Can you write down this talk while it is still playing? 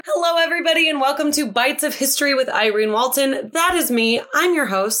Hello, everybody, and welcome to Bites of History with Irene Walton. That is me. I'm your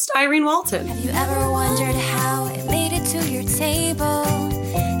host, Irene Walton. Have you ever wondered how it made it to your table?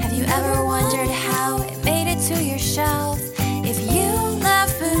 Have you ever wondered how it made it to your shelf? If you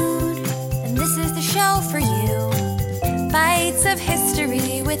love food, then this is the show for you. Bites of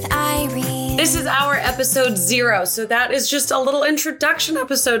History with Irene. This is our episode 0, so that is just a little introduction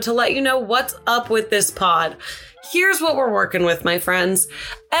episode to let you know what's up with this pod. Here's what we're working with, my friends.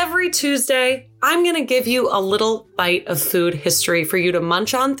 Every Tuesday, I'm going to give you a little bite of food history for you to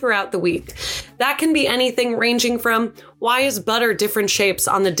munch on throughout the week. That can be anything ranging from why is butter different shapes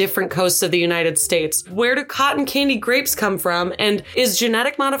on the different coasts of the United States? Where do cotton candy grapes come from? And is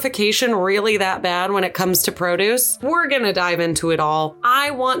genetic modification really that bad when it comes to produce? We're going to dive into it all.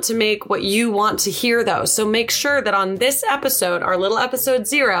 I want to make what you want to hear, though. So make sure that on this episode, our little episode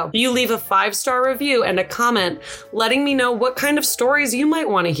 0, you leave a 5-star review and a comment letting me know what kind of stories you might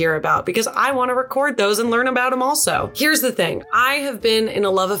want to hear about, because I want to record those and learn about them also. Here's the thing. I have been in a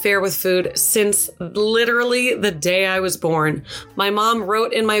love affair with food since literally the day I was born. My mom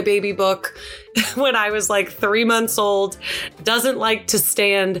wrote in my baby book when I was like 3 months old, doesn't like to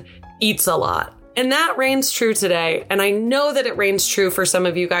stand, eats a lot. And that reigns true today. And I know that it reigns true for some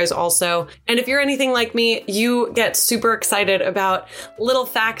of you guys also. And if you're anything like me, you get super excited about little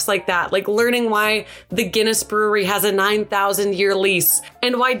facts like that, like learning why the Guinness Brewery has a 9,000-year lease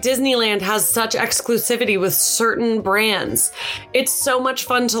and why Disneyland has such exclusivity with certain brands. It's so much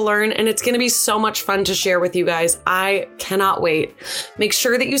fun to learn, and it's going to be so much fun to share with you guys. I cannot wait. Make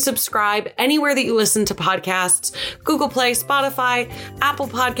sure that you subscribe anywhere that you listen to podcasts, Google Play, Spotify, Apple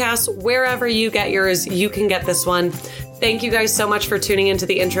Podcasts, wherever you get yours, you can get this one. Thank you guys so much for tuning into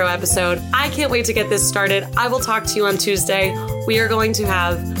the intro episode. I can't wait to get this started. I will talk to you on Tuesday. We are going to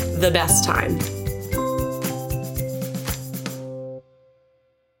have the best time.